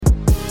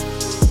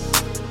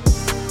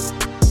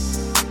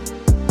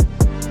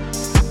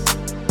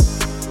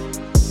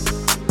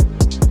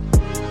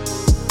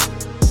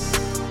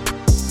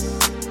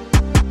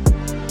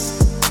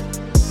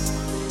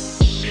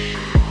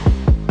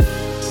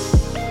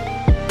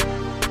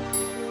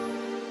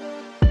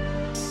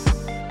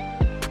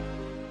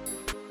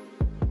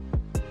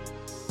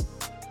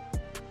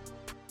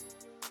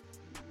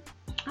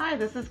Hi,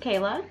 this is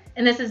Kayla.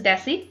 And this is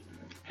Desi.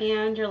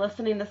 And you're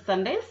listening to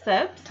Sunday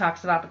Sips.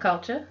 Talks about the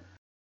culture.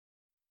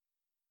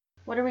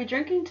 What are we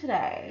drinking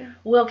today?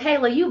 Well,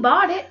 Kayla, you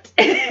bought it.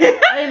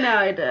 I know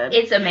I did.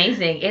 It's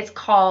amazing. It's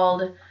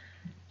called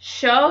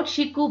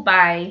Shochiku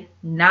by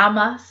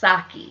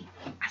Namasaki.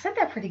 I said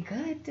that pretty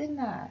good, didn't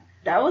I?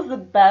 That was the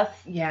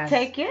best Yes.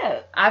 take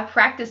yet. I've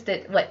practiced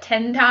it,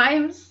 10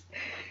 times?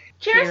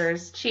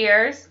 Cheers.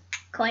 Cheers.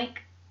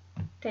 Clink.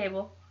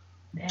 Table.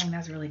 Dang,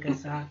 that's really good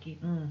sake.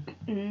 I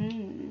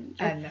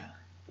know.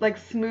 Like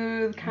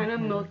smooth, kind of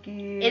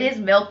milky. It is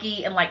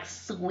milky and like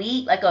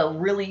sweet, like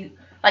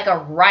a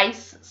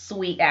rice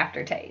sweet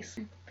aftertaste.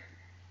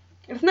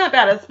 It's not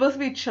bad. It's supposed to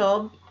be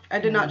chilled. I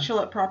did not chill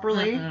it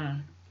properly.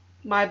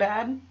 My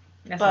bad.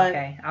 That's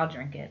okay. I'll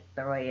drink it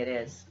the way it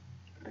is.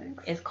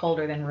 Thanks. It's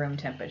colder than room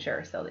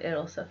temperature, so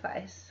it'll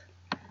suffice.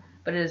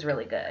 But it is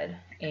really good.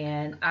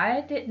 And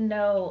I didn't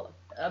know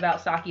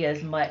about sake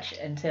as much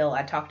until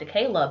I talked to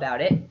Kayla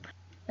about it.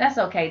 That's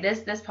okay. This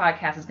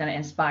podcast is going to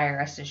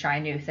inspire us to try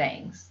new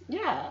things.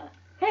 Yeah.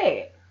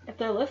 Hey, if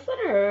they're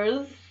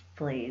listeners,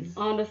 Please.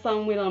 onto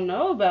something we don't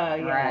know about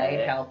yet. Right.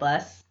 Help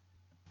us.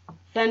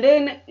 Send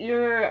in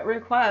your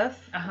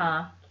requests.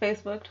 Uh-huh.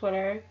 Facebook,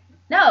 Twitter.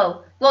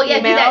 No. Well, yeah,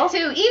 Email. do that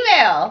too.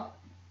 Email.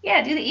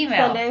 Yeah, do the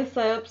email.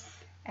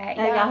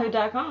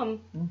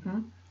 SundaySips@yahoo.com. Mm-hmm.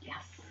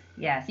 Yes.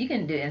 Yes, you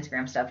can do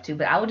Instagram stuff too,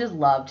 but I would just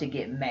love to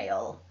get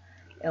mail.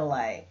 And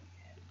Like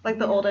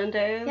the olden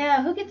days.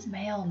 yeah, who gets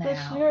mail now?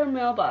 Just your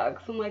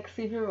mailbox and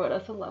see if you wrote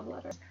us a love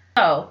letter.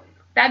 So,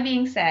 that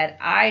being said,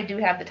 I do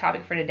have the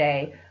topic for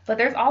today, but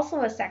there's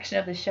also a section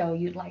of the show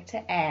you'd like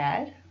to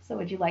add. So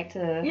would you like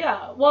to?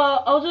 Yeah,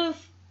 well, I'll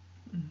just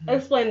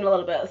explain it a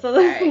little bit. So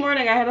this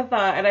morning I had a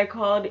thought and I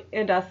called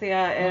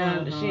Indacia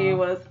and she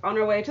was on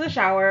her way to the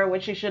shower,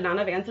 which she should not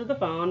have answered the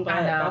phone, but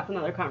that's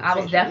another conversation.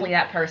 I was definitely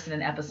that person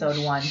in episode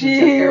 1 She who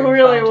took their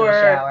really phone to were.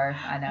 the shower.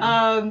 I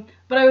know.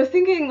 But I was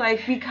thinking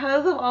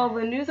because of all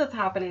the news that's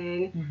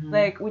happening,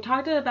 we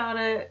talked about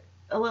it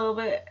a little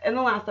bit in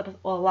the last episode,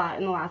 well, a lot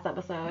in the last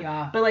episode.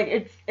 Yeah. But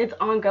it's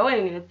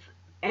ongoing.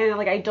 And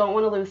I don't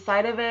want to lose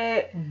sight of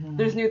it.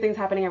 There's new things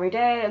happening every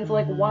day, and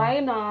so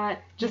why not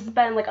just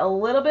spend a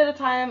little bit of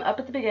time up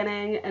at the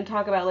beginning and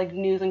talk about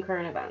news and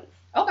current events.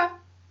 Okay.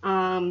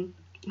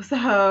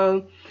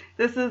 So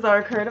this is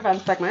our current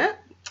events segment,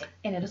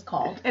 And it is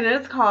called. In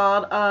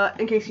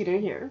Case You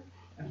Didn't Hear.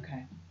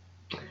 Okay.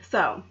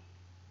 So,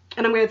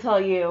 and I'm going to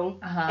tell you,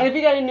 and if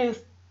you got any news,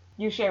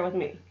 you share with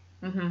me.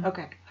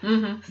 Okay.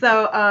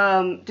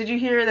 So, did you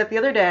hear that the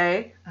other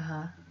day,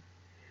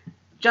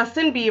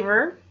 Justin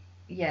Bieber?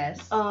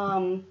 Yes.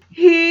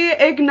 He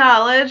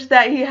acknowledged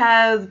that he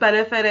has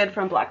benefited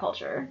from Black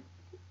culture,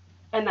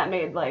 and that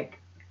made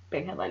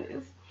big headline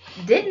news.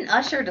 Didn't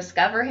Usher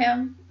discover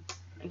him?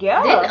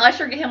 Yeah. Didn't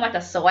Usher get him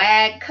a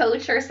swag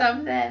coach or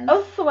something?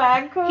 A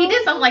swag coach? He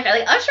did something like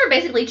that. Usher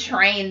basically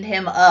trained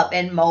him up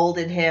and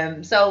molded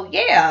him. So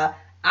yeah,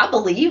 I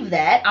believe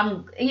that.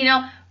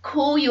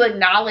 Cool. You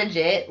acknowledge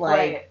it.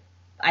 Right.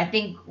 I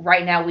think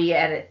right now we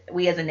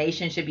as a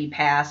nation should be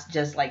past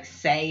just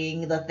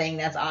saying the thing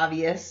that's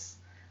obvious.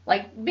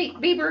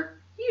 Bieber,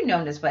 you've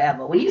known this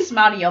forever. When you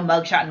smiled in your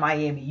mugshot in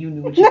Miami, you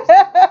knew what you was doing.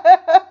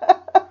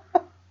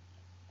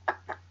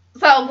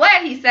 So I'm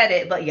glad he said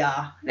it, but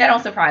yeah, that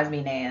don't surprise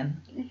me, Nan.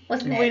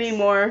 What's next? We need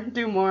more.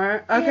 Do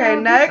more. Okay, Yeah,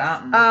 next.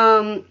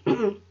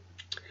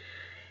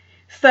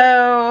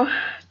 So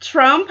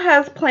Trump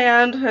has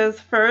planned his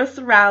first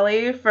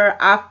rally for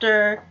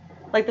after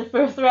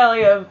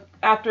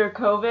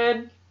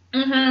COVID.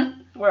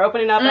 We're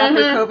opening up after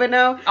COVID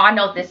now. Oh, I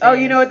know what this is. Oh,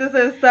 you know what this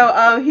is?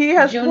 So he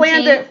has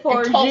planned it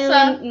for in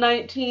Tulsa. June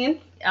 19th,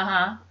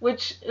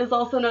 which is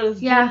also known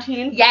as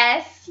Juneteenth.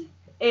 Yes.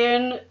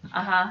 And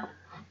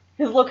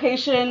his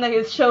location that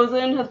he's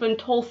chosen has been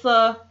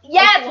Tulsa.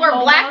 Yes, Oklahoma.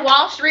 where Black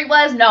Wall Street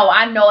was. No,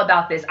 I know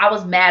about this. I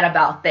was mad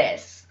about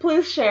this.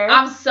 Please share.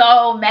 I'm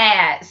so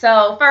mad.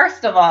 So,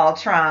 first of all,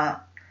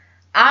 Trump,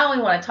 I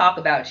only want to talk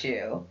about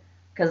you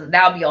because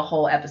that would be a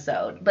whole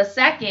episode. But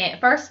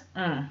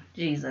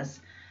Jesus.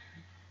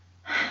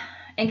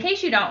 In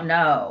case you don't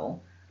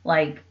know,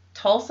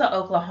 Tulsa,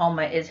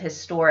 Oklahoma is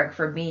historic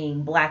for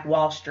being Black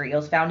Wall Street. It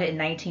was founded in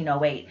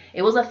 1908.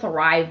 It was a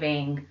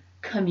thriving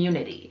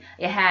community.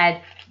 It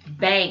had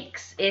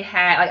banks. It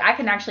had, I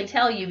can actually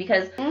tell you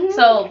because,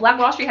 so Black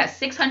Wall Street has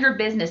 600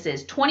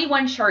 businesses,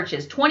 21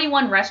 churches,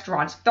 21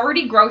 restaurants,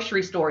 30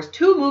 grocery stores,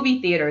 2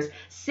 movie theaters,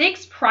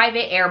 6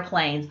 private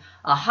airplanes,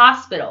 a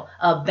hospital,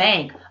 a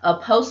bank, a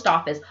post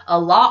office, a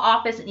law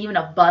office, and even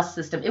a bus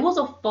system. It was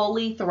a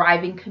fully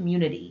thriving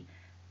community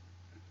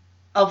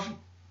of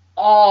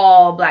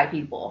all Black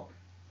people.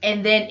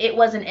 And then it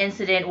was an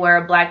incident where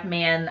a Black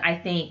man, I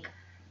think,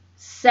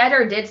 said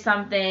or did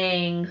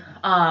something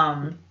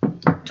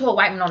to a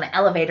white man on the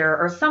elevator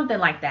or something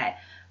like that.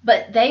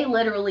 But they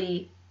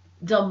literally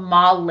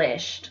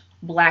demolished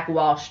Black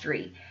Wall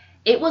Street.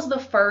 It was the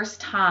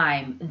first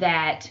time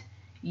that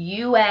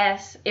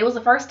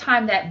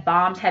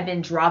bombs had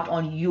been dropped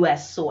on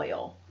U.S.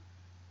 soil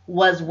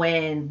was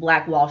when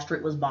Black Wall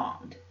Street was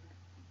bombed.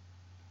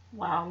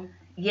 Wow.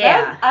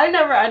 Yeah. I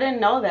didn't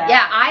know that.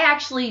 Yeah, I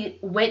actually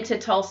went to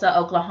Tulsa,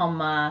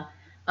 Oklahoma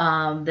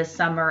the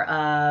summer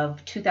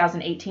of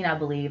 2018, I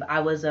believe. I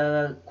was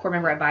a core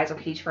member advisor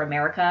for Teach for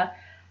America.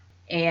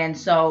 And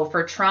so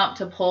for Trump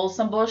to pull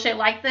some bullshit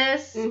like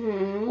this,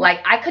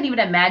 like I couldn't even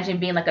imagine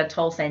being like a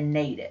Tulsa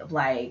native.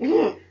 Like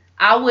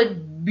I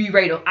would be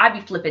I'd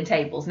be flipping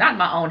tables. Not in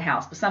my own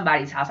house, but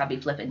somebody's house I'd be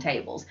flipping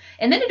tables.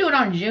 And then to do it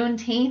on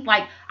Juneteenth,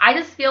 like I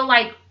just feel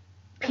like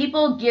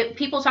people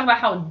talk about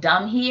how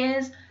dumb he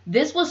is.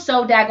 This was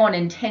so daggone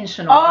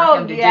intentional for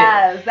him to do.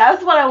 Yes,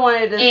 that's what I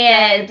wanted to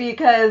say,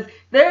 because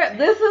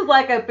this is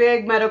like a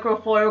big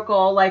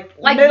metaphorical, like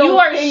you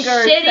are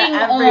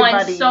shitting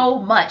on so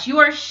much. You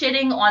are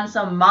shitting on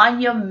some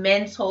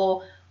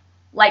monumental,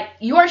 like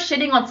you are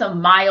shitting on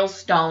some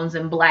milestones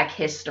in Black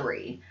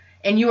history.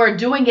 And you are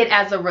doing it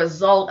as a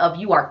result of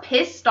you are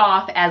pissed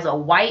off as a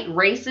white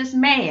racist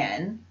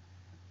man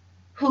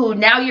who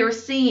now you're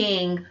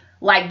seeing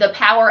like the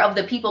power of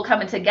the people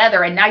coming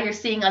together, and now you're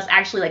seeing us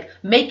actually like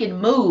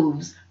making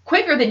moves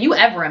quicker than you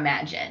ever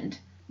imagined.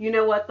 You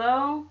know what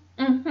though?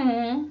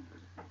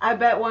 I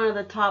bet one of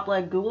the top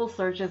like Google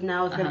searches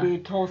now is going to be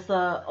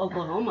Tulsa,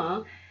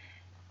 Oklahoma.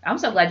 I'm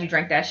so glad you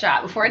drank that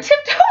shot before it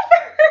tipped over.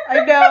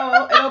 I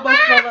know. It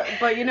almost felt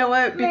but you know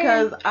what?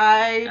 Because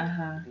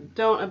I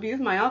don't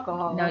abuse my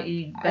alcohol. No,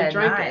 you I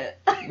drank it.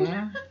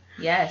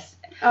 Yes.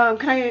 Can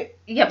I?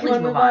 Yeah, please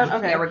move on.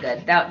 Okay, yeah, we're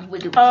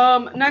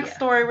good. Next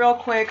story, real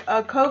quick.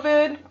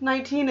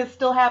 COVID-19 is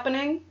still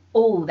happening.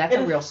 Oh, that's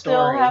a real story. It's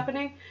still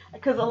happening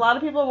because a lot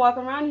of people walk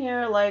around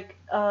here like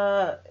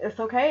it's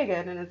okay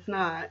again, and it's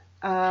not.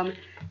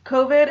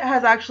 COVID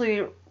has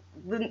actually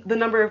the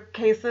number of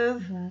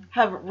cases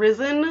have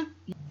risen.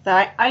 So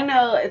I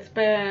know it's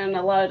been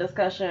a lot of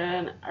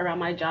discussion around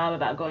my job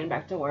about going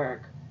back to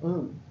work.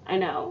 I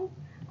know.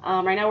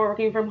 Right now we're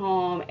working from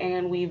home,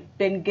 and we've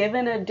been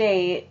given a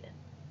date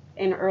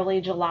in early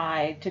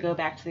July to go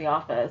back to the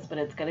office, but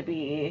it's going to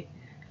be,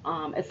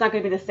 it's not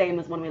going to be the same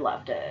as when we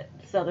left it.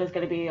 So there's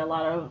going to be a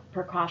lot of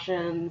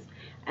precautions,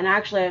 and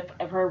actually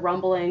I've heard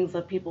rumblings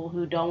of people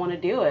who don't want to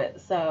do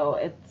it. So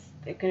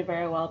it could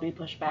very well be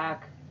pushed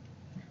back.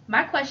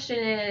 My question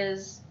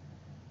is,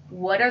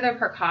 what are the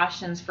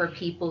precautions for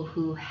people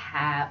who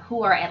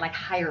are at like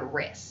higher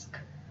risk?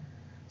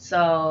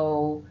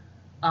 So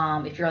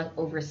if you're like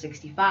over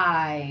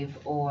 65,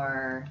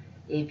 or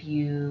if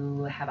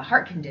you have a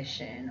heart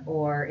condition,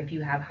 or if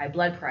you have high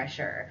blood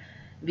pressure,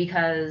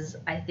 because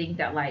I think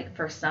that like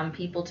for some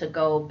people to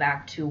go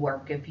back to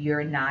work, if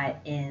you're not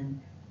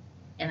in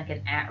like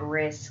an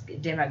at-risk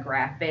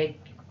demographic,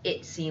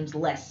 it seems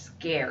less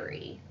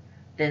scary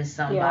than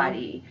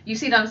somebody. You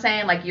see what I'm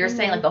saying? Like you're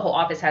saying like the whole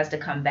office has to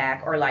come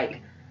back, or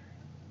like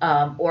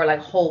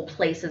whole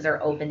places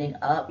are opening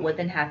up. What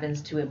then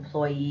happens to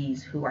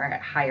employees who are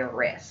at higher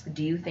risk?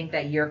 Do you think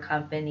that your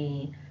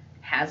company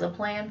has a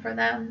plan for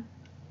them?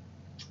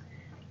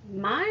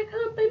 My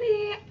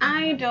company,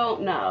 I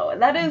don't know.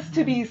 That is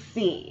to be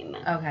seen.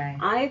 Okay.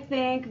 I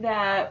think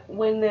that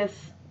when this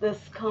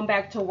come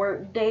back to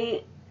work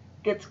date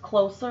gets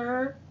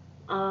closer,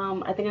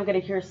 I think I'm going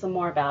to hear some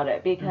more about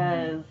it,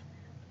 because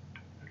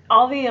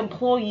all the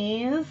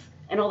employees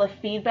and all the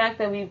feedback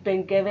that we've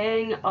been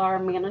giving our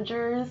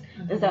managers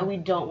is that we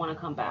don't want to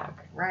come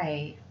back.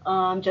 Right.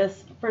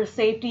 Just for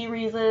safety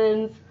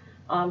reasons,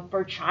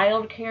 for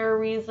childcare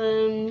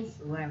reasons.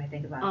 What do I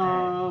think about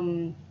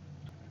that?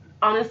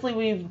 Honestly,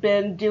 we've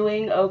been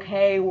doing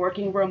okay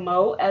working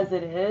remote as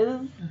it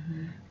is.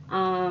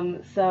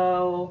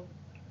 So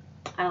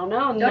I don't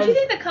know. Don't you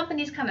think the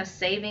company's kind of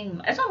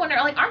saving? That's what I wonder.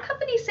 Like, aren't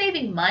companies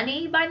saving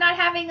money by not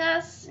having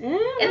us in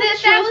the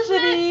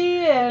establishment?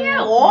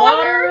 And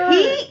water,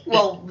 heat.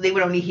 Well, they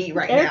would only heat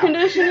right now. Air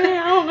conditioning.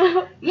 I don't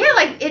know. Yeah,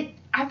 like it.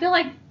 I feel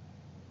like,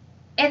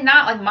 and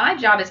not like my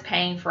job is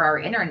paying for our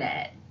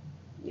internet.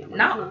 Yeah,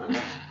 not.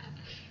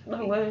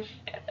 I wish.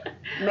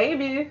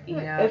 Maybe.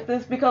 If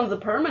this becomes a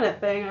permanent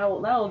thing,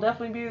 that'll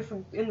definitely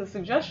be in the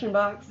suggestion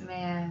box.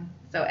 Man.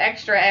 So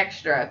extra,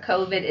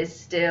 COVID is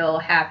still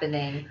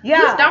happening.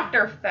 Yeah. Who's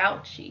Dr.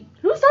 Fauci?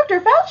 Who's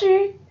Dr.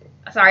 Fauci?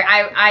 Sorry,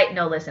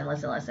 no,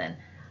 listen.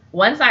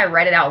 Once I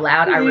read it out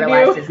loud, I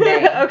realized his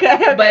name.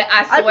 Okay. But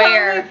I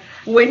swear,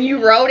 when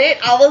you wrote it,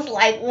 I was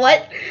like,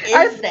 what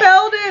is that? I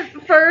spelled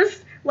it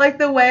first like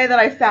the way that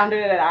I sounded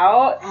it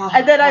out,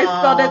 and then I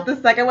spelled it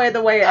the second way,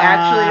 the way it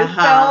actually is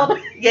spelled.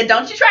 Yeah,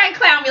 don't you try and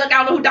clown me like I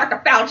don't know who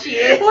Dr. Fauci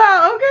is.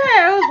 Well, okay,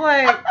 I was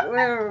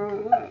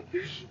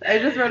like, I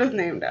just wrote his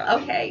name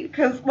down. Okay.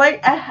 Because, like,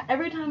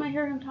 every time I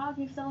hear him talk,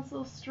 he sounds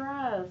so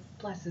stressed.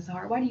 Bless his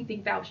heart. Why do you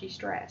think Fauci's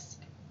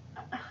stressed?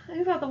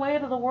 He's got the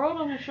weight of the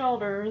world on his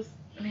shoulders.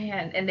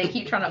 Man, and they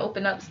keep trying to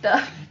open up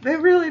stuff. They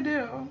really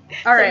do.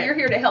 All right. So you're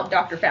here to help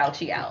Dr.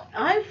 Fauci out.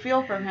 I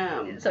feel for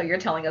him. So you're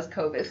telling us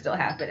COVID still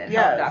happened and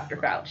help Dr.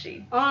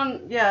 Fauci.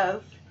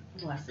 Yes.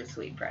 Bless his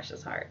sweet,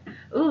 precious heart.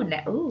 Ooh,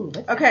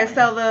 what's okay, that?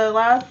 So the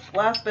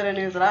last bit of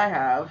news that I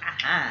have.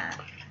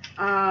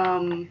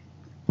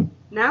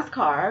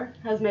 NASCAR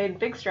has made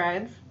big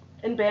strides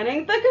in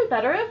banning the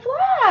Confederate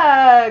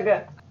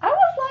flag. I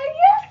was like,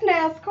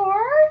 yes,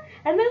 NASCAR.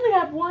 And they only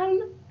had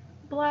one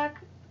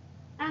black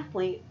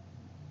athlete,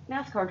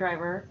 NASCAR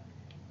driver,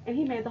 and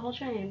he made the whole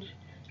change.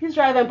 He's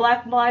driving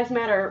Black Lives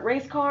Matter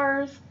race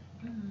cars.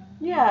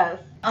 Yes.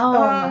 Oh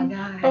my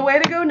God. But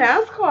way to go,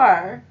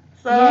 NASCAR.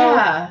 So,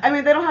 yeah. I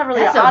mean, they don't have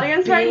really an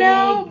audience right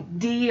now. Big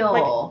deal.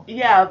 Like,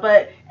 yeah,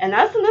 and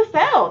that's in the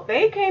South.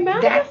 They came out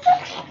of the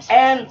South.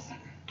 And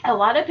a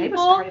lot of people.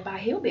 They were started by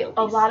hillbillies.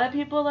 A lot of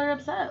people are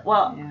upset.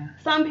 Well,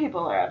 some people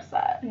are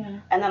upset. Yeah.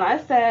 And then I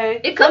say,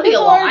 it could be a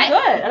lot. Are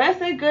good. And I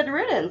say, good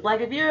riddance.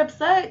 Like, if you're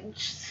upset,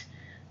 as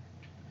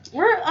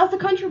a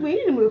country, we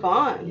need to move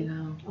on. You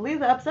know. Leave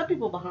the upset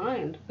people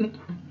behind.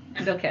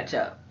 They'll catch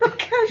up. But,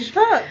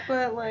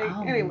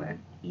 anyway.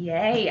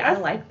 Yay, I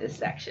like this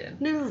section.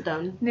 News is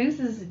done. News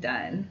is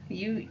done.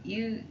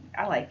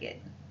 I like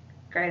it.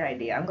 Great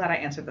idea. I'm glad I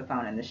answered the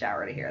phone in the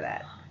shower to hear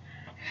that.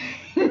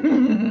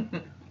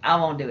 I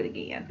won't do it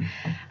again.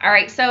 All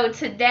right, so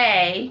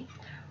today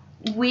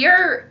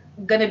we're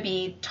going to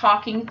be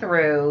talking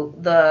through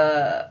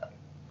the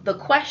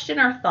question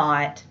or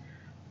thought,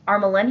 are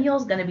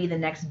millennials going to be the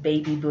next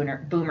baby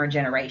boomer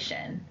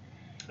generation?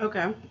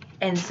 Okay.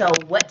 And so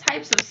what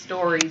types of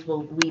stories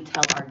will we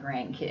tell our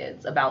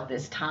grandkids about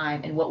this time,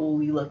 and what will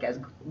we look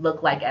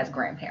like as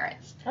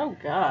grandparents? Oh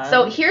God.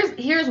 So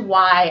here's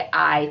why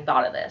I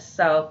thought of this.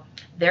 So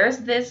there's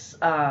this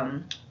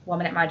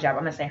woman at my job.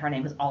 I'm going to say her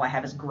name because all I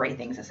have is great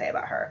things to say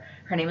about her.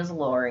 Her name is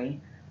Lori.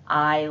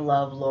 I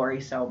love Lori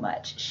so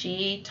much.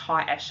 She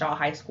taught at Shaw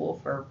High School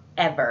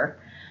forever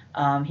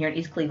here in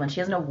East Cleveland.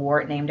 She has an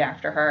award named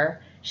after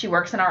her. She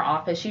works in our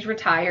office. She's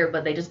retired,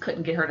 but they just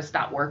couldn't get her to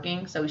stop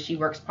working, so she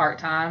works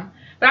part-time.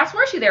 But I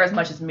swear she's there as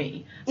much as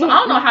me. So I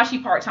don't know how she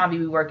part-time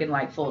be working,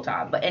 like,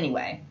 full-time. But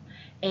anyway.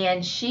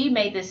 And she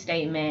made this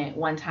statement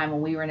one time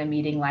when we were in a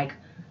meeting, like,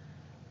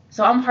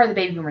 so I'm part of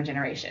the baby boomer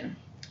generation.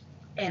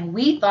 And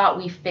we thought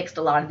we fixed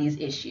a lot of these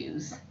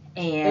issues.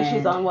 And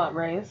issues on what,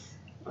 race?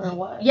 Or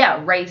what? Yeah,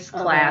 race,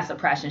 class,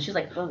 oppression. She's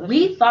like,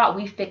 we thought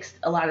we fixed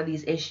a lot of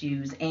these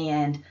issues,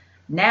 and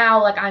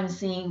now, like, I'm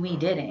seeing we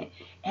didn't.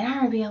 And I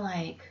remember being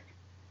like,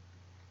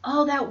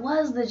 oh, that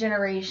was the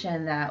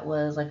generation that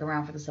was, like,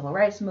 around for the civil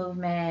rights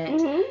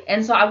movement. Mm-hmm.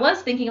 And so I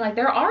was thinking, like,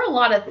 there are a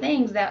lot of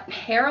things that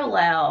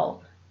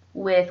parallel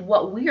with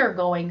what we are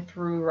going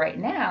through right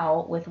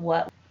now with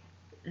what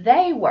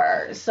they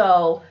were.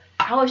 So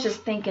I was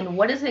just thinking,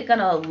 what is it going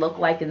to look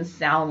like and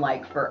sound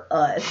like for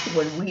us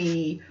when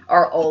we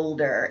are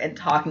older and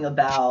talking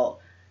about,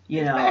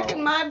 you know, back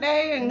in my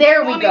day, in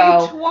there we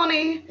go.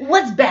 2020.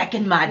 What's back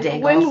in my day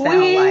gonna sound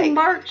like? When we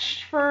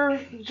marched for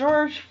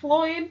George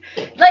Floyd.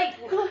 Like,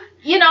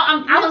 you know,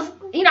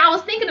 I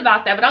was thinking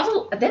about that,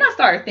 but then I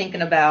started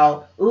thinking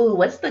about,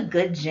 what's the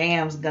good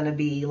jams gonna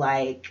be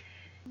like?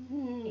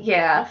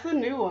 Yeah. What's the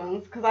new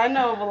ones? Because I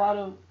know of a lot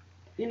of,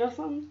 you know,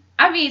 some.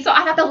 I mean, so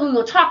I thought that's what we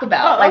would talk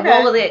about. Oh, okay.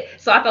 What was it?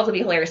 So I thought it would be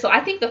hilarious. So I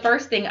think the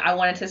first thing I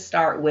wanted to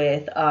start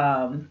with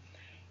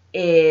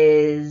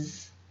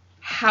is,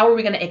 how are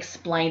we going to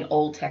explain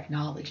old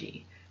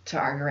technology to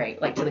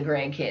to the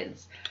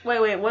grandkids?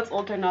 Wait, what's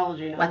old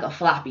technology now? Like a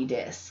floppy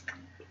disk.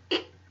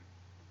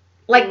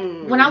 Like,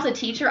 when I was a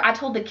teacher, I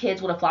told the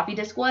kids what a floppy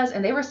disk was,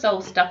 and they were so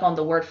stuck on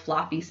the word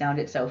floppy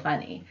sounded so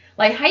funny.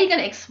 Like, how are you going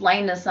to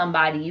explain to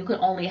somebody you can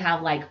only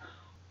have, like,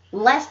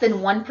 less than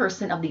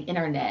 1% of the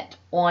internet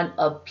on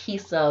a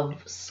piece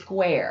of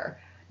square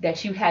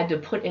that you had to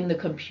put in the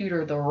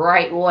computer the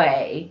right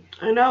way?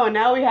 I know, and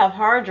now we have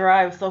hard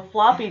drives, so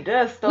floppy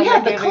disks don't. We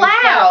have the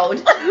cloud.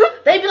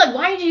 They'd be like,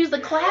 why did you use the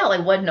cloud?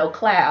 Like, wasn't no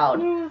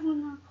cloud.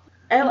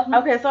 And,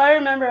 okay, so I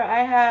remember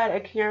I had a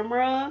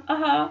camera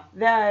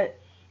that,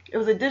 it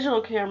was a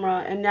digital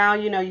camera, and now,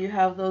 you know, you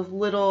have those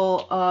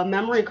little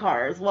memory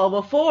cards. Well,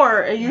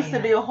 before, it used to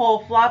be a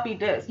whole floppy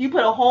disk. You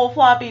put a whole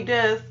floppy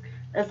disk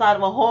inside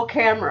of a whole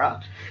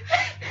camera.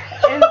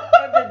 And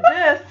the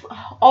disc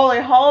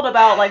only held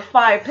about, like,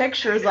 5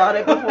 pictures on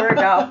it before it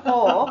got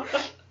full.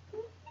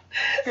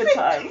 Good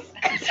times.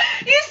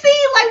 You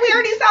see, like, we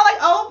already sound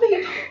like old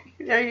people.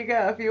 There you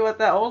go. If you want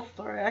that old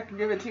story, I can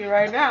give it to you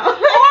right now. Or,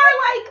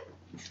 like,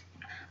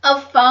 a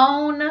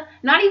phone,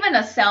 not even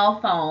a cell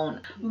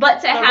phone,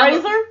 but to have a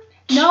razor?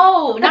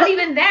 No, not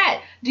even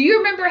that. Do you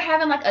remember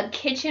having, like, a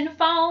kitchen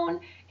phone,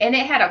 and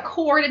it had a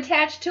cord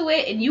attached to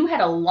it, and you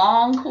had a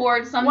long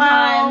cord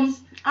sometimes?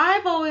 Well,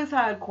 I've always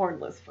had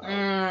cordless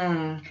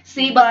phones.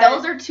 See, but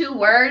those are 2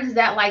 words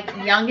that, like,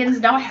 youngins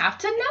don't have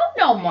to know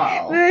no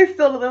more. They're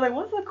like,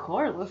 what's a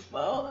cordless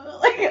phone?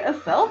 Like a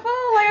cell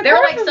phone? Like,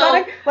 they're like,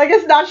 so, like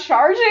it's not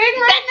charging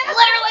right now?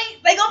 Literally,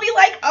 they gonna be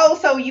like, oh,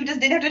 so you just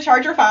didn't have to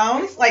charge your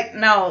phones? Like,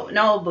 no,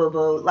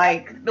 boo-boo.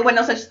 Like, there was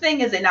no such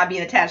thing as it not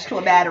being attached to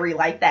a battery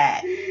like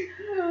that.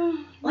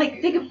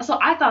 Like, so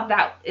I thought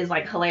that is,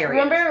 like,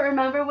 hilarious.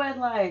 Remember when,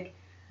 like,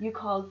 you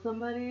called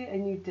somebody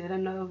and you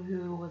didn't know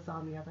who was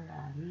on the other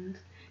end?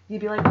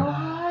 You'd be like, oh,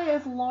 hi,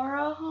 is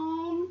Laura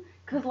home?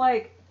 Because,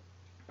 like,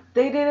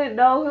 they didn't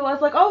know who I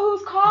was like, oh,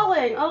 who's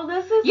calling? Oh,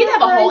 this is. You'd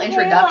have a whole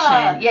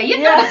introduction. Yeah,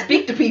 you'd have to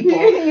speak to people.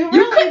 you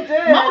really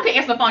did. Mama could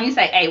answer the phone. You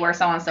say, hey, where's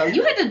so and so?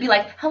 You had to be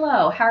like,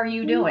 hello, how are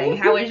you doing?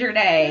 How was your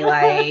day?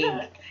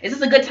 Like, is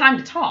this a good time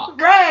to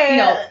talk?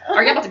 Right.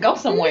 Are you about to go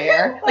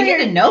somewhere? Like, you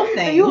didn't know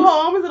things. Are you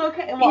home? Is it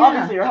okay? Well,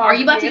 obviously you're home. Are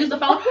you about to use the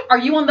phone? Are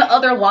you on the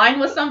other line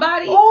with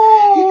somebody?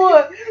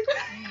 Oh.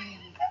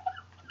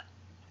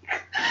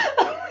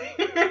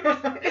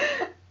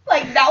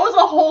 Like, that was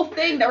a whole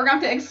thing that we're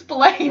going to have to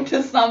explain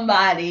to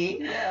somebody.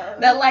 Yeah.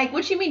 That, like,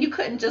 what you mean you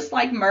couldn't just,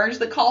 like, merge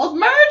the calls?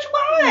 Merge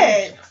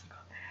what?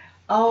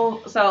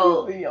 Oh,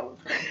 so... do you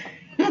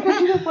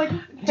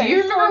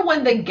remember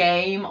when the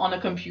game on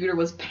a computer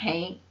was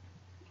Paint?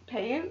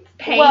 Paint?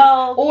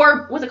 Well...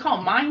 Or was it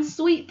called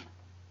Minesweep?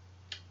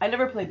 I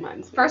never played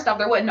Minesweep. First off,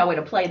 there wasn't no way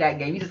to play that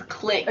game. You just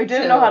clicked. I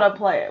didn't know how to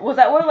play it. Was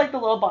that where, like, the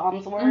little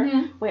bombs were?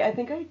 Mm-hmm. Wait, I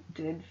think I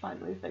did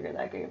finally figure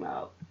that game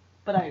out.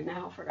 But I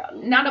now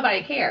forgotten. Now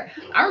nobody cared.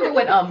 I remember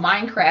when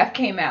Minecraft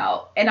came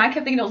out, and I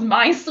kept thinking it was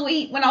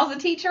Minesweep when I was a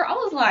teacher. I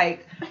was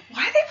like,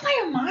 why are they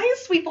playing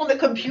Minesweep on the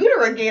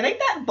computer again? Ain't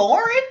that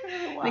boring?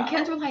 Wow. And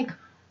kids were like,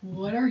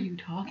 what are you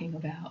talking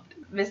about?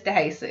 Mr.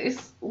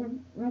 Jesus,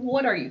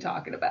 what are you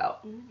talking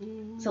about?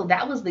 Mm-hmm. So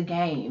that was the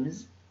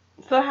games.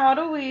 So how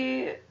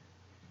does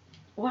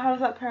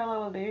that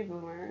parallel with baby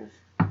boomers?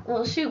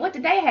 Well, shoot, what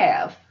did they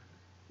have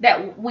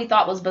that we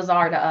thought was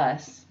bizarre to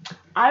us?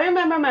 I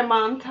remember my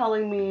mom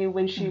telling me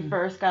when she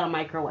first got a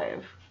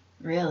microwave.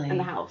 Really? In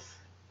the house.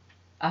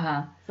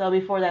 Uh-huh. So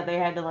before that, they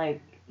had to, like,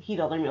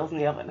 heat all their meals in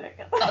the oven.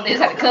 Oh, they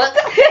just had to cook?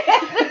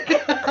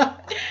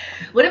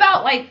 What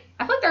about, like,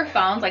 I feel like their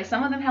phones, like,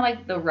 some of them had,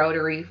 like, the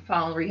rotary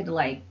phone where you had to,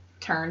 like,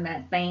 turn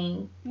that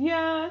thing.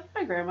 Yeah,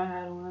 my grandma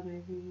had one,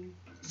 maybe.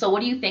 So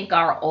what do you think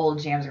our old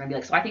jams are going to be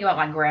like? So I think about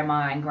my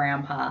grandma and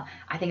grandpa.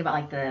 I think about,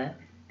 like, the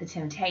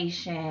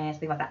Temptations,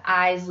 think about the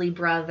Isley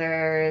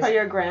Brothers. For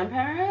your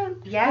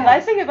grandparents? Yeah.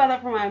 I think about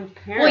that for my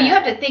parents. Well, you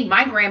have to think,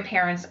 my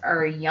grandparents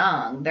are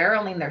young. They're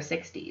only in their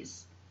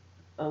 60s.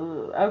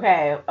 Oh,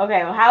 okay.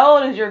 Okay, well, how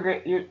old is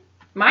your...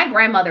 My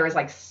grandmother is,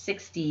 like,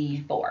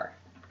 64.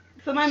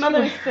 So my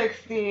mother's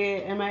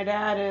 60, and my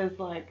dad is,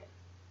 like,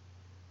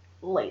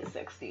 late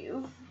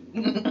 60s.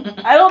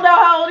 I don't know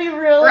how old he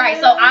really Right,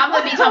 is. so I'm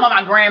going to be talking about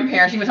my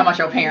grandparents. You're going to be talking about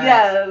your parents.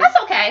 Yes.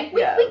 That's okay.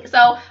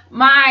 So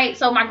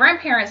my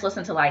grandparents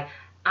listened to, like,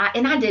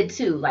 and I did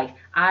too, like,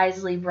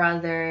 Isley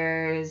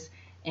Brothers,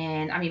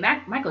 and, I mean,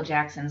 Michael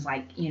Jackson's,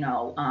 like,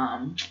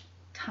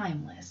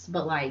 timeless,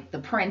 but, like, the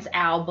Prince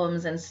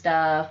albums and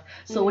stuff.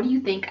 So what do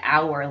you think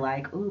our,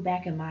 like,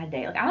 back in my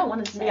day? Like, I don't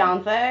want to say.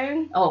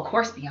 Beyonce? Oh, of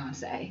course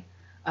Beyonce.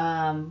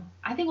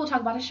 I think we'll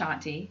talk about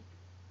Ashanti.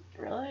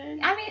 Really?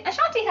 I mean,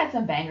 Ashanti had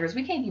some bangers.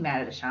 We can't be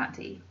mad at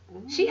Ashanti.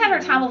 She had her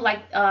time of, like,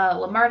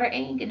 Murder,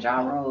 Inc. and Ja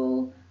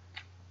Rule.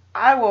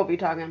 I won't be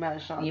talking about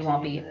Ashanti. You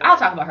won't be. I'll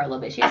talk about her a little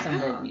bit. She has some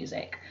good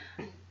music.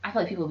 I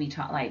feel like people be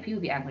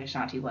acting like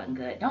Ashanti wasn't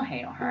good. Don't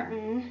hate on her.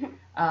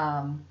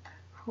 Mm-hmm.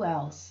 Who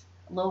else?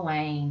 Lil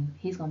Wayne.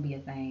 He's gonna be a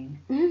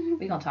thing. Mm-hmm.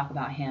 We're gonna talk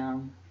about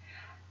him.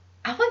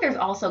 I feel like there's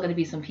also gonna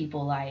be some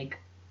people, like,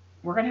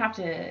 we're gonna have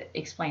to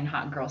explain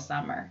Hot Girl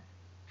Summer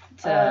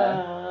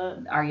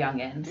to our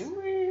youngins. Do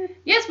we?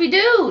 Yes, we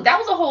do. That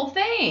was a whole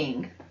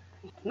thing.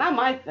 It's not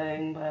my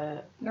thing,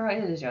 but... Girl,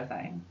 it is your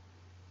thing.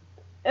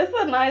 It's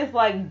a nice,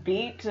 like,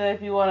 beat to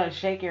if you want to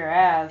shake your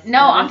ass. No,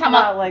 I'm talking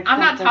about, like, I'm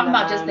not talking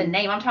about just the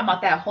name. I'm talking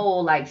about that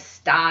whole, like,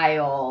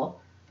 style.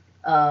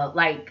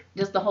 Like,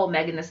 just the whole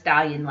Megan Thee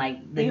Stallion,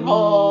 like, the knees.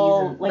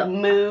 Whole, and like,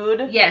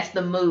 mood? Yes,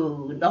 the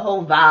mood. The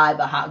whole vibe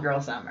of Hot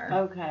Girl Summer.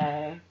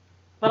 Okay.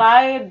 But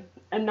I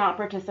am not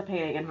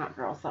participating in Hot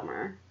Girl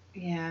Summer.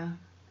 Yeah.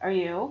 Are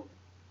you?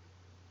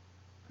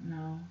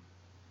 No.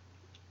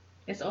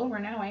 It's over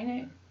now, ain't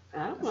it?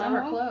 I don't know.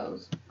 Summer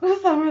closed.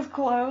 Summer's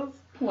closed.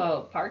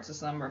 Well, parts of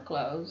summer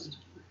closed.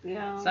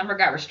 Yeah. Summer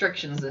got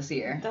restrictions this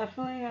year.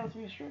 Definitely has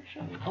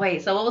restrictions.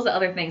 Wait, so what was the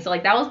other thing? So,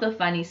 like, that was the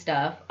funny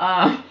stuff.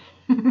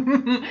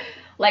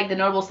 Like, the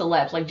notable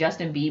celebs, like,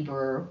 Justin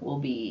Bieber will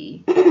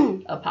be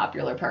a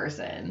popular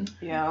person.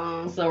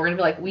 Yeah. So we're going to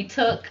be like, we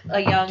took a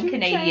young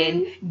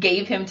Canadian,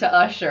 gave him to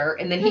Usher,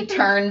 and then he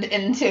turned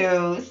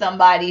into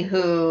somebody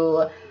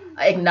who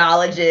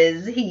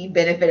acknowledges he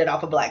benefited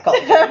off of black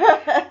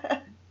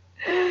culture.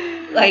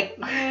 Like,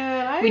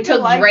 man, we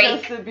took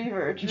Drake.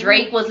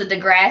 Drake was a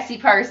Degrassi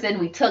person.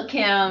 We took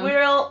him.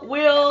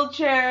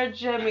 Wheelchair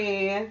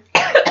Jimmy.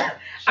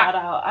 Shout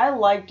out. I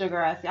like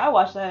Degrassi. I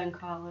watched that in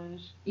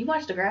college. You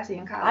watched Degrassi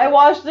in college? I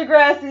watched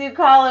Degrassi in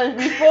college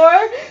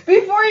before he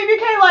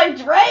became like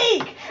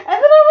Drake. And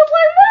then I was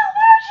like, what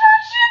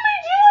is Jimmy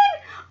doing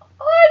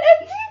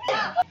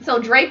on MTV? So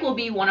Drake will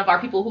be one of our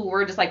people who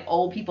were just like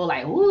old people,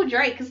 like, ooh,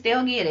 Drake can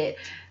still get it.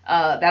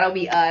 That'll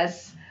be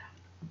us.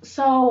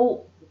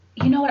 So,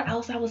 you know what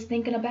else I was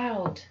thinking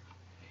about?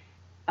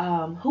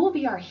 Who will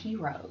be our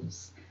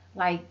heroes?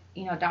 Like,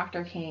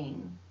 Dr.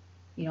 King,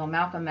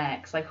 Malcolm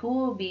X. Like, who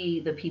will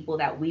be the people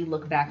that we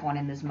look back on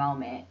in this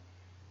moment?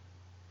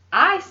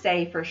 I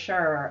say for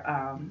sure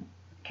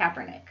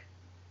Kaepernick.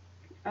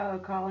 Oh,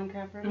 Colin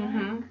Kaepernick?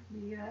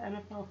 Mm-hmm. The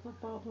NFL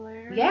football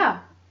player? Yeah.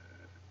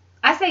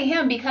 say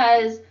him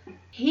because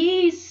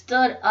he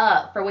stood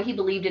up for what he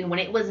believed in when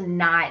it was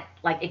not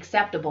like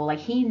acceptable. Like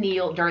he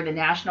kneeled during the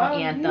national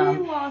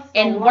anthem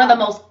in one of the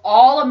most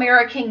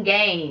all-American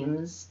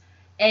games,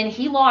 and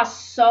he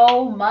lost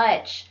so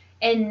much.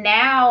 And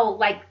now,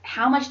 like,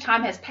 how much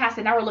time has passed,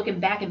 and now we're looking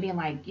back and being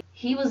like,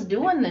 he was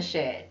doing the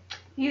shit.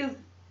 He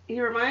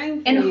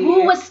reminds me. And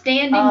who was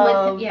standing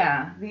with him?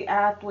 Yeah, the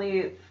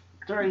athletes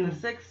during the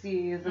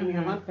 60s in the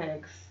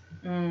Olympics.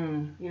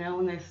 You know,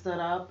 when they stood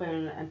up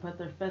and put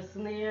their fists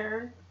in the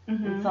air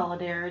in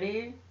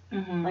solidarity.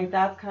 Like,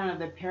 that's kind of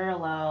the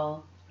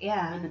parallel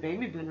in the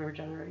baby boomer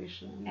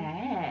generation.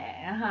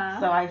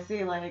 So I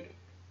see, like,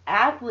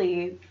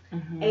 athletes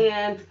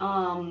and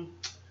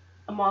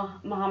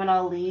Muhammad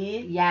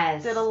Ali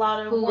did a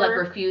lot of work. Who, like,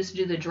 refused to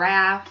do the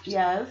draft.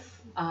 Yes.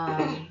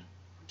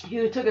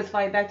 Who took his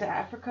fight back to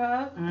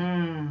Africa.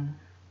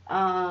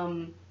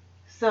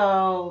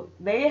 So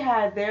they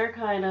had their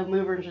kind of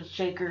movers and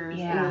shakers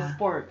in the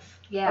sports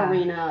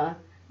arena.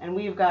 And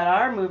we've got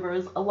our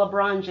movers.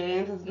 LeBron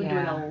James has been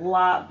doing a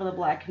lot for the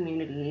black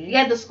community.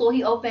 Yeah, the school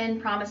he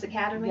opened, Promise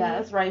Academy.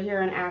 Yes, right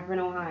here in Akron,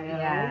 Ohio.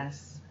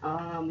 Yes.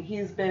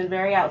 He's been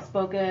very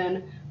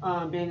outspoken,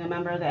 being a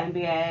member of the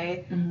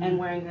NBA and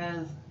wearing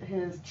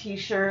his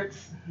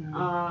T-shirts.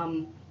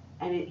 And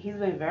he's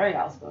been very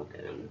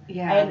outspoken.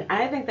 Yeah. And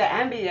I think the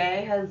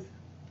NBA has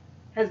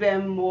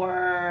been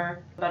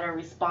better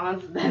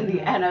response than the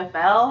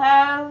NFL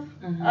has.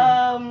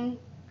 And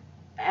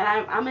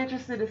I'm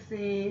interested to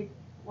see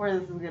where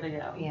this is going to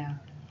go. Yeah.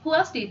 Who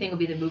else do you think will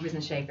be the movers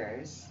and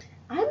shakers?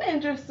 I'm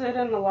interested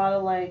in a lot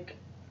of, like,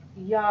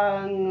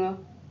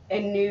 young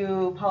and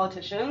new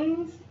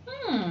politicians.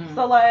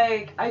 So,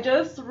 like, I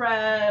just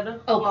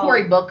read...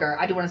 Cory Booker.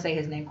 I do want to say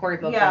his name. Cory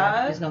Booker.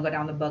 Yeah. He's going to go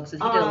down the books. He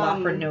did a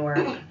lot for Newark.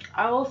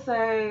 I will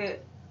say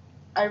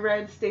I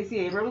read Stacey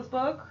Abrams'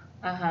 book.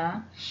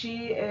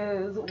 She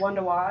is one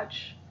to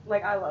watch.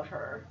 Like, I love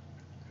her.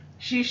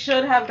 She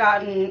should have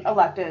gotten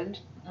elected,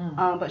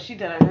 but she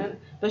didn't.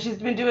 But she's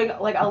been doing,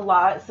 like, a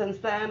lot since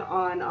then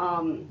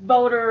on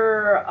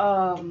voter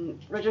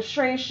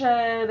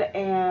registration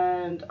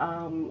and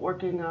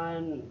working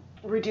on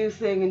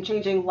reducing and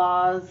changing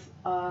laws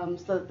so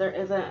that there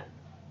isn't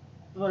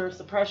voter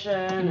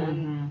suppression.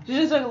 And she's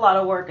just doing a lot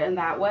of work in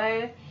that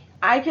way.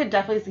 I could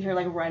definitely see her,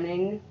 like,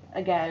 running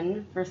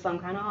again for some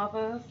kind of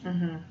office.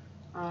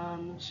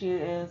 She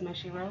is my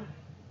shero.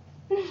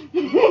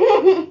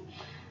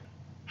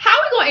 How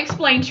are we going to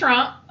explain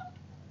Trump?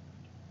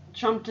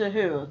 Trump to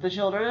who? The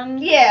children?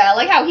 Yeah,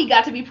 like how he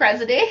got to be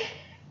president.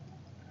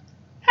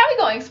 How are we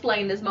going to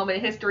explain this moment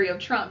in history of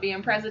Trump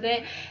being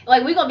president?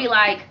 Like, we're going to be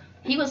like,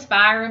 he was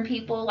firing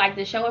people like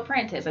the show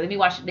Apprentice. Like,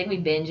 then we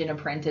binge an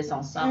Apprentice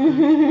on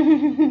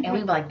something. And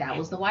we'd be like, that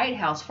was the White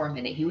House for a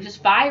minute. He was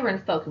just firing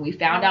folk. And we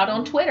found out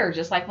on Twitter,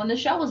 just like when the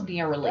show was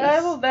being released. I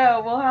don't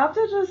know. We'll have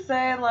to just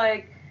say,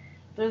 like,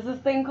 there's this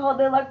thing called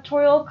the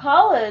Electoral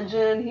College,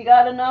 and he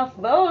got enough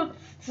votes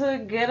to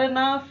get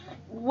enough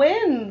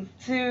wins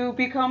to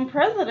become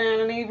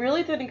president, and he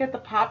really didn't get the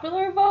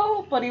popular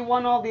vote, but he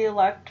won all the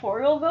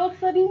electoral votes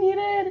that he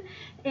needed.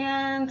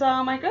 And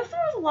I guess there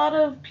was a lot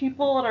of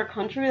people in our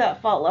country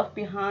that felt left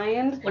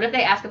behind. What if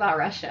they ask about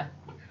Russia?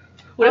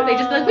 What if they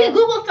just like, we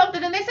Googled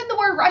something and they said the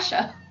word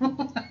Russia?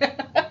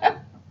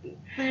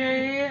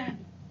 They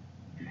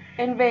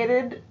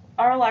invaded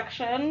our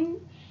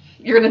election.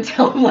 You're going to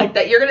tell them like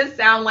that. You're going to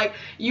sound like,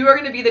 you are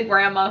going to be the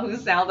grandma who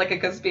sounds like a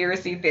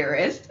conspiracy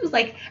theorist. Who's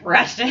like,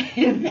 Russia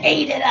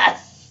invaded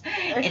us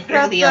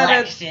through the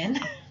election.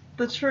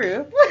 The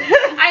truth.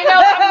 I know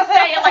what I'm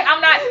saying. Like, I'm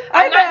not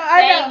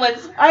saying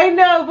what's... I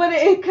know, but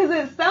because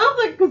it sounds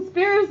like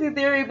conspiracy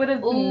theory, but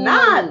it's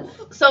not.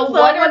 So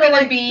what are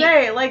going to be...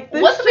 Like,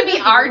 what's going to be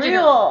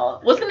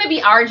what's going to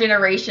be our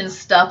generation's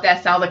stuff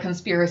that sounds like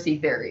conspiracy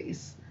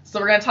theories? So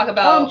we're going to talk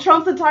about...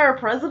 Trump's entire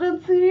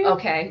presidency.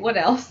 Okay, what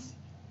else?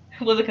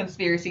 Was a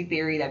conspiracy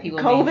theory that people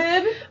COVID?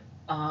 Made.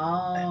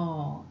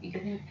 Oh. Do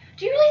you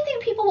really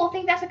think people will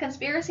think that's a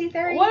conspiracy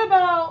theory? What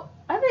about...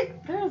 I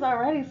think there's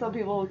already some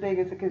people who think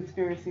it's a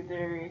conspiracy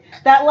theory.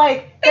 That,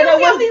 like... They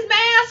don't have these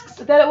masks!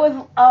 That it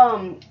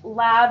was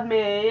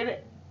lab-made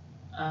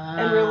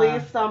and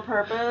released on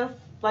purpose.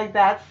 Like,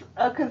 that's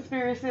a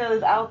conspiracy that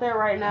is out there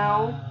right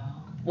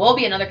now. Well, it'll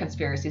be another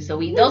conspiracy. So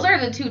those are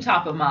the two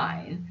top of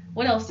mind.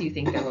 What else do you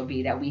think there would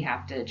be that we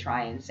have to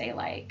try and say,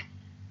 like...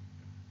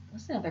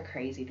 What's another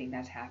crazy thing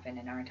that's happened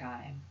in our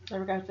time? I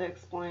forgot to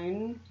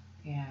explain.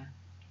 Yeah.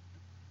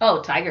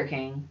 Oh, Tiger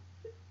King.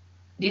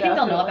 Do you think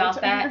they'll know about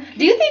that?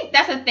 Do you think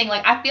that's the thing?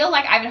 Like, I feel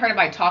like I haven't heard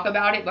anybody talk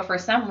about it, but for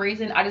some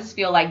reason, I just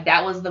feel like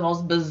that was the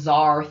most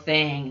bizarre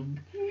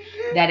thing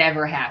that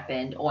ever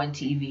happened on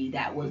TV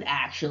that was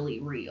actually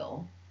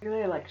real.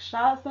 They, like,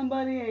 shot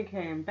somebody and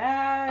came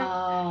back.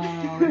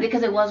 Oh,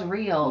 because it was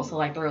real. So,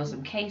 like, there were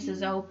some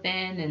cases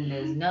open, and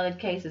there's another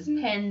cases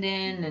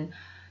pending, and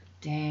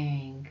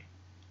dang.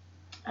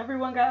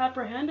 Everyone got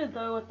apprehended,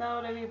 though,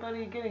 without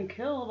anybody getting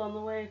killed on the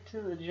way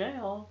to the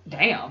jail.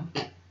 Damn.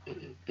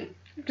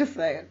 Just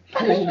saying.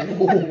 I'm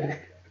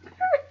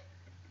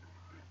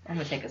going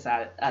to take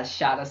a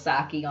shot of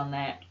sake on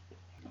that.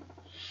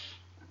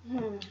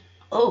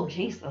 Oh,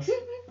 Jesus.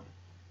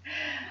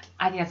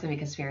 I think that's gonna be a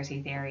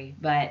conspiracy theory,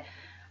 but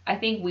I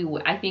think we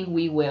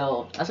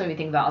will. That's what we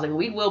think about. I was like,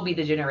 we will be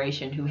the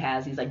generation who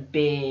has these like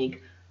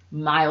big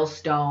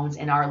milestones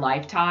in our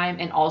lifetime,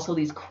 and also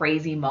these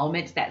crazy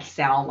moments that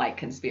sound like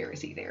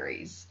conspiracy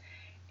theories.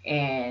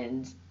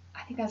 And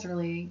I think that's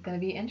really gonna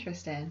be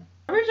interesting.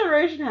 Every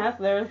generation has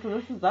theirs, so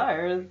this is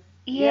ours.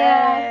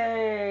 Yeah.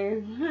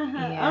 Yay.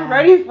 Yeah. I'm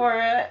ready for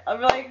it.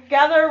 I'm like,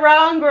 gather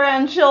around,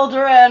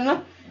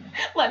 grandchildren.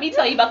 Let me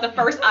tell you about the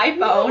first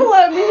iPhone.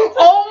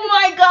 Oh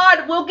my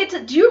God, we'll get to.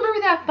 Do you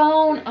remember that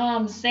phone?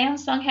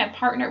 Samsung had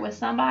partnered with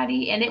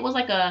somebody, and it was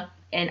like an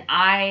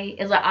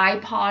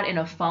iPod and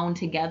a phone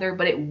together,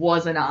 but it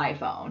was an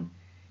iPhone.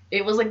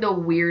 It was like the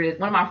weirdest.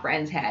 One of my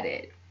friends had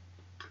it.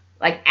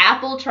 Like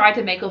Apple tried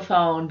to make a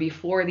phone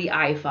before the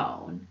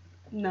iPhone.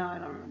 No, I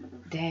don't remember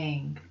this.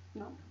 Dang.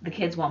 No. The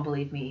kids won't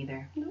believe me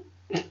either. No.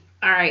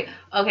 All right.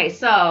 Okay.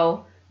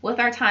 So with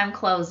our time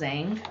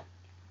closing.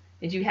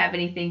 Did you have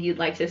anything you'd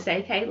like to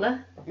say,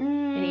 Kayla?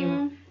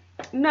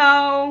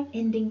 No.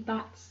 Ending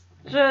thoughts?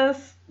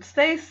 Just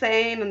stay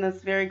sane in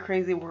this very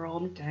crazy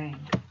world. Dang.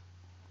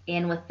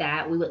 And with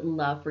that, we would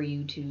love for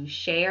you to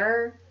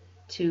share,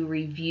 to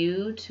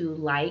review, to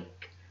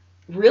like,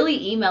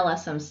 really email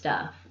us some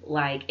stuff.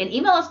 And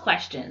email us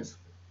questions.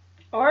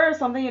 Or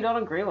something you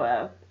don't agree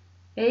with.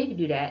 Yeah, you can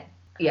do that.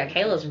 Yeah,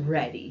 Kayla's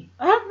ready.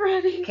 I'm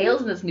ready.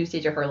 Kayla's in this new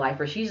stage of her life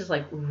where she's just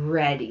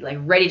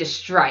ready to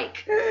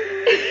strike.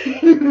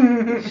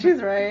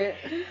 She's right.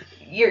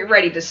 You're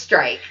ready to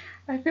strike.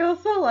 I feel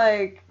so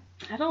I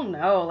don't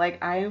know,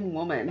 I am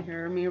woman.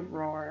 Hear me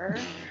roar.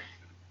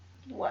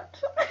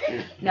 What?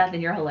 Nothing,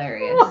 you're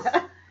hilarious.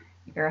 What?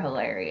 You're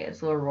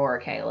hilarious. We'll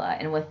roar, Kayla.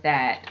 And with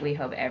that, we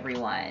hope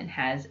everyone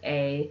has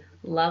a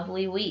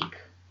lovely week.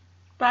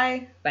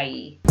 Bye.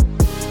 Bye.